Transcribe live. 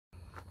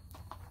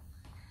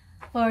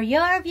for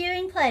your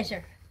viewing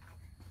pleasure.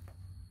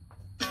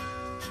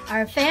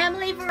 Our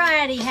family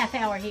variety half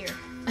hour here.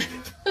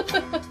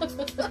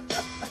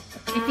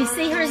 If you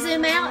see her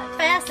zoom out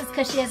fast, it's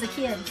because she has a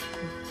kid.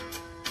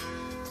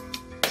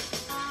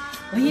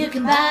 Well, you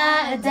can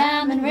buy a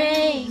diamond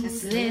ring,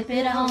 slip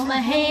it on my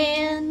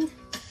hand,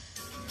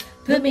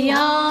 put me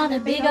on a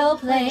big old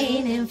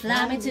plane and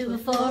fly me to a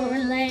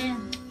foreign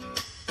land.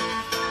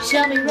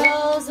 Show me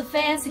rows of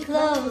fancy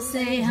clothes,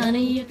 say,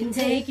 honey, you can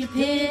take your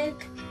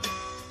pick.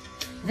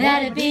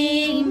 That'd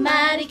be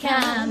mighty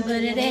kind,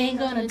 but it ain't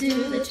gonna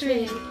do the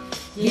trick.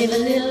 Give a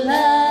little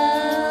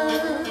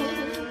love,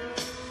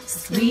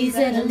 squeeze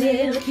and a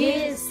little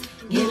kiss,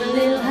 give a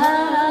little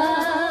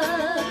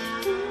hug.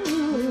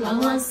 Ooh, I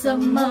want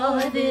some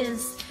more of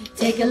this.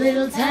 Take a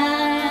little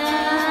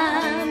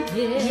time,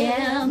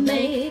 yeah,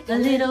 make a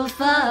little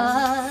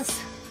fuss.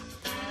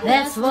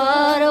 That's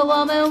what a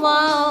woman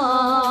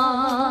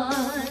wants.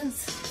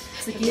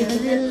 So give a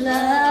little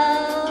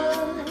love.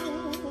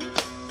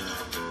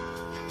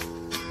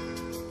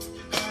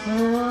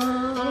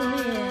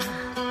 Oh yeah.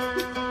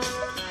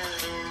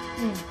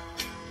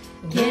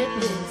 Get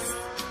this.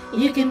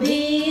 You can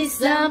be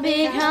some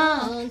big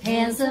hunk,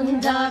 handsome,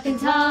 dark and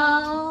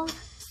tall.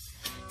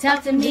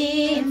 Talk to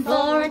me in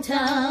foreign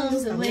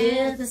tongues or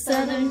with a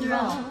southern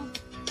drawl.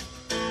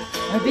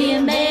 Or be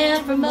a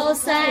man from old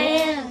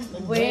Siam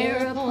and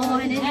wear a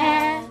pointed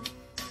hat.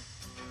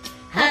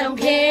 I don't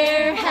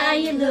care how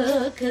you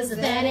look, 'cause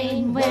that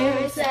ain't where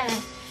it's at.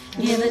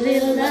 Give a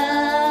little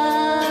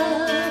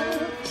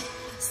love,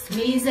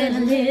 squeeze and a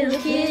little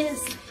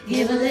kiss,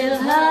 give a little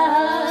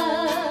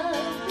hug.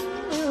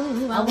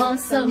 Ooh, I want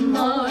some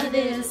more of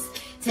this.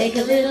 Take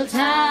a little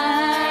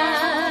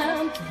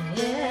time,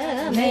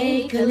 yeah,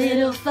 make a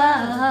little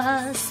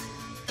fuss.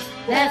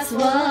 That's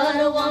what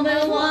a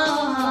woman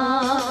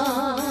wants.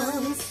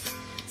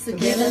 So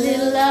give a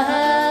little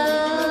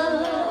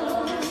love.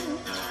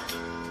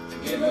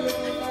 Give a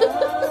little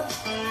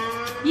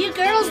love. You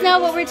girls know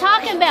what we're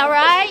talking about,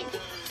 right?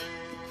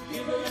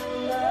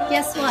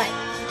 Guess what?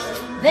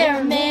 There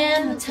are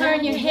men who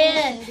turn your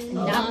head and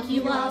knock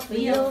you off of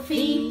your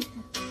feet.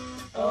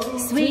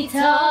 Sweet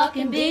talk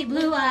and big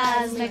blue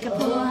eyes make a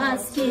poor heart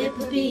skip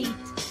a beat.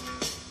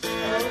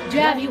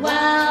 Drive you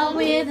wild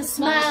with a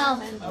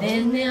smile,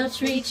 then they'll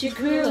treat you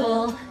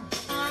cruel.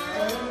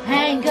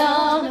 I ain't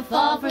gonna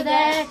fall for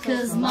that,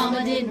 'cause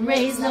mama didn't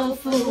raise no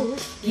fool.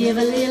 Give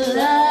a little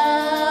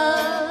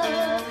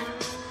love,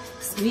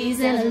 squeeze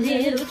and a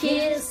little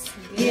kiss,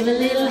 give a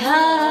little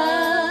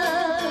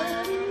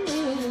hug.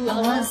 Ooh, I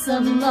want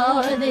some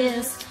more of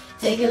this.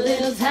 Take a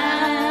little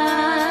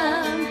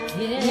time,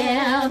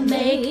 yeah,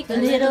 make a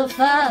little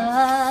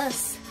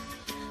fuss.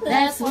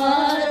 That's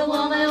what a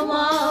woman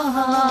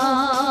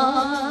wants.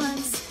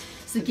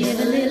 So give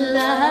a little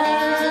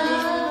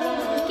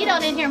love. Get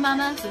on in here,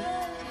 mama.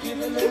 Give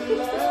a little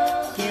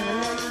love. Give a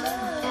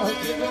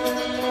little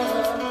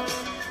love.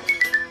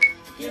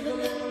 Give a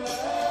little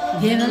love.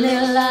 Give a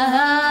little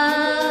love.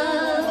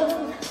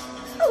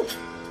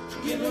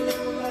 Give a little love. Give a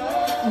little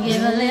love.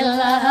 Give a little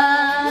love.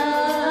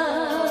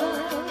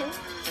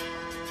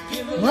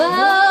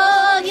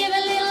 Whoa, give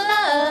a little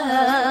love.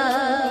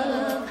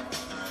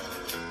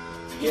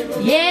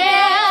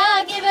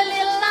 Yeah, give a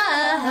little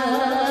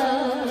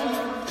love.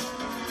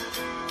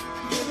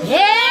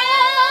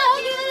 Yeah,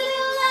 give a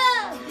little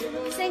love.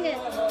 Sing it.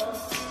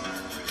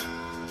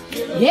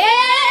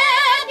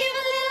 Yeah, give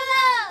a little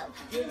love.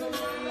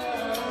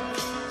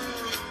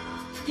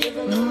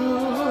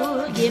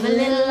 Ooh, give a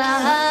little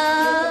love.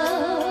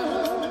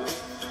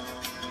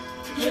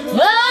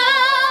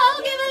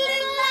 Oh, give a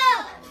little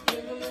love.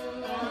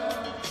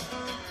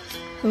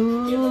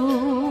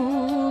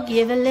 Ooh,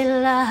 give a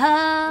little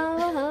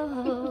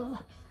love.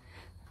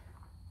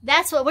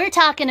 That's what we're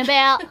talking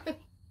about.